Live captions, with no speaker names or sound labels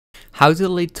How to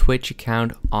delete Twitch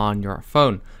account on your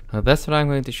phone. Now that's what I'm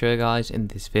going to show you guys in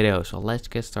this video, so let's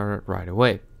get started right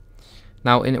away.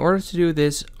 Now in order to do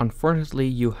this, unfortunately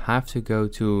you have to go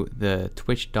to the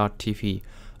twitch.tv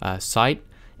site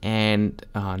and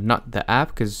not the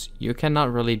app, because you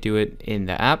cannot really do it in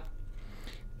the app.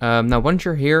 Now once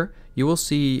you're here, you will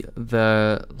see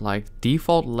the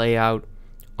default layout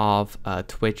of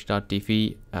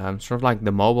twitch.tv, sort of like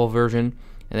the mobile version,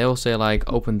 and they will say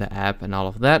open the app and all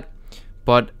of that.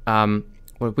 But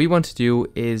what we want to do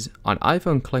is on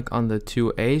iPhone, click on the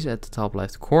two A's at the top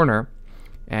left corner,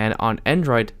 and on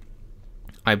Android,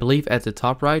 I believe at the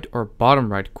top right or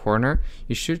bottom right corner,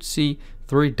 you should see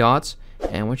three dots.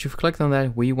 And once you've clicked on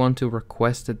that, we want to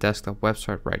request the desktop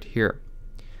website right here.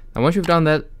 And once you've done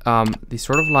that, the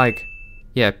sort of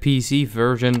PC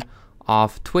version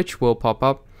of Twitch will pop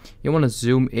up. You want to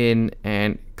zoom in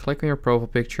and click on your profile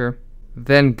picture,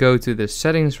 then go to the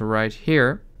settings right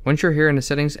here. Once you're here in the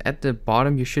settings, at the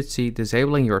bottom you should see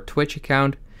disabling your Twitch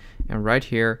account, and right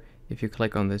here if you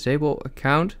click on disable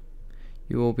account,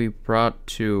 you will be brought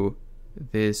to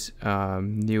this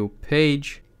new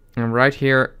page, and right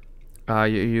here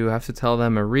you have to tell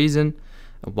them a reason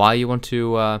why you want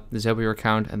to disable your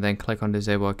account, and then click on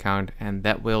disable account, and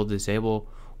that will disable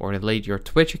or delete your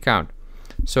Twitch account.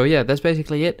 So yeah, that's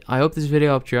basically it. I hope this video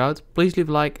helped you out. Please leave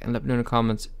a like and let me know in the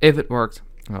comments if it worked,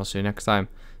 and I'll see you next time.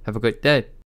 Have a good day.